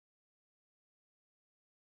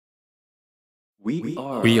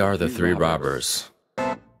We are the three robbers.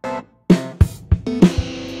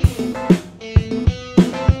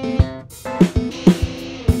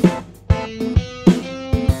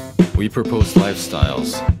 We propose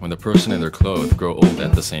lifestyles. When the person and their clothes grow old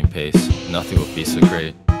at the same pace, nothing will be so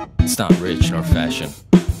great. It's not rich nor fashion.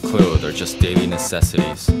 Clothes are just daily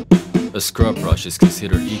necessities. A scrub brush is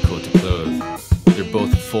considered equal to clothes. They're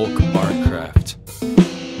both folk, art, and craft.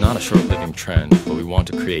 Not a short-living trend, but we want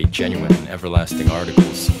to create genuine and everlasting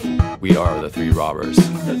articles. We are the three robbers.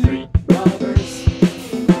 The three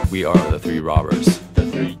robbers. We are the three robbers. The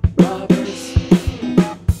three robbers.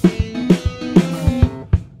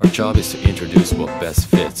 Our job is to introduce what best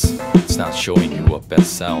fits. It's not showing you what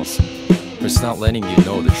best sells. It's not letting you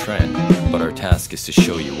know the trend, but our task is to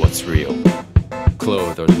show you what's real.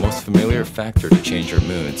 Clothes are the most familiar factor to change our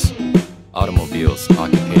moods. Automobiles,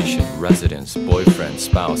 occupation, residence, boyfriend,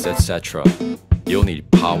 spouse, etc. You'll need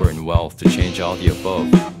power and wealth to change all the above.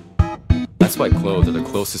 That's why clothes are the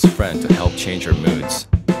closest friend to help change our moods.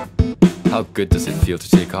 How good does it feel to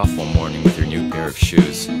take off one morning with your new pair of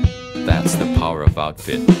shoes? That's the power of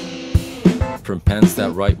outfit. From pens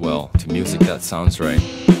that write well to music that sounds right,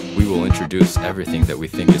 we will introduce everything that we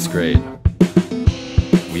think is great.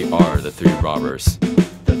 We are the three robbers.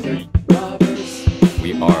 The three robbers.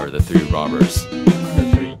 We are the three robbers. The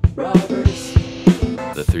three robbers.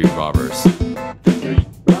 The three robbers. The three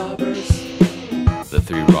robbers. The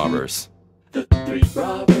three robbers. The three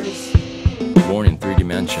robbers. Born in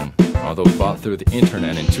 3D, although bought through the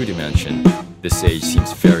internet in 2D, this age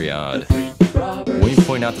seems very odd. When we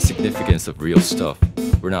point out the significance of real stuff,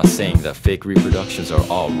 we're not saying that fake reproductions are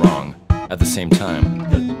all wrong. At the same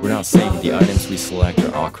time, we're not saying the items we select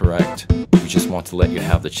are all correct. We just want to let you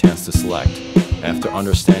have the chance to select after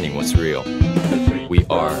understanding what's real. We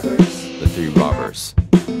are the three robbers.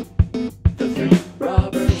 The three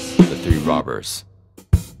robbers. The three robbers.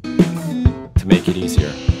 To make it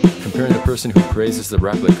easier, comparing the person who praises the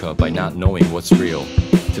replica by not knowing what's real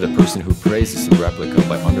to the person who praises the replica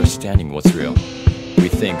by understanding what's real, we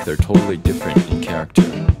think they're totally different in character.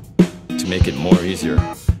 To make it more easier,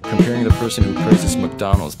 comparing the person who praises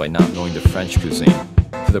McDonald's by not knowing the French cuisine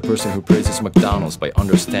to the person who praises McDonald's by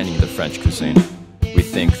understanding the French cuisine, we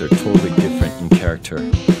think they're totally different in character.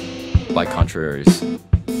 By contraries,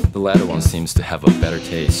 the latter one seems to have a better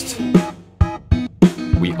taste.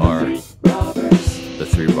 We are the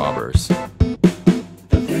three robbers.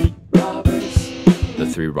 The three robbers. The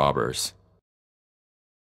three robbers.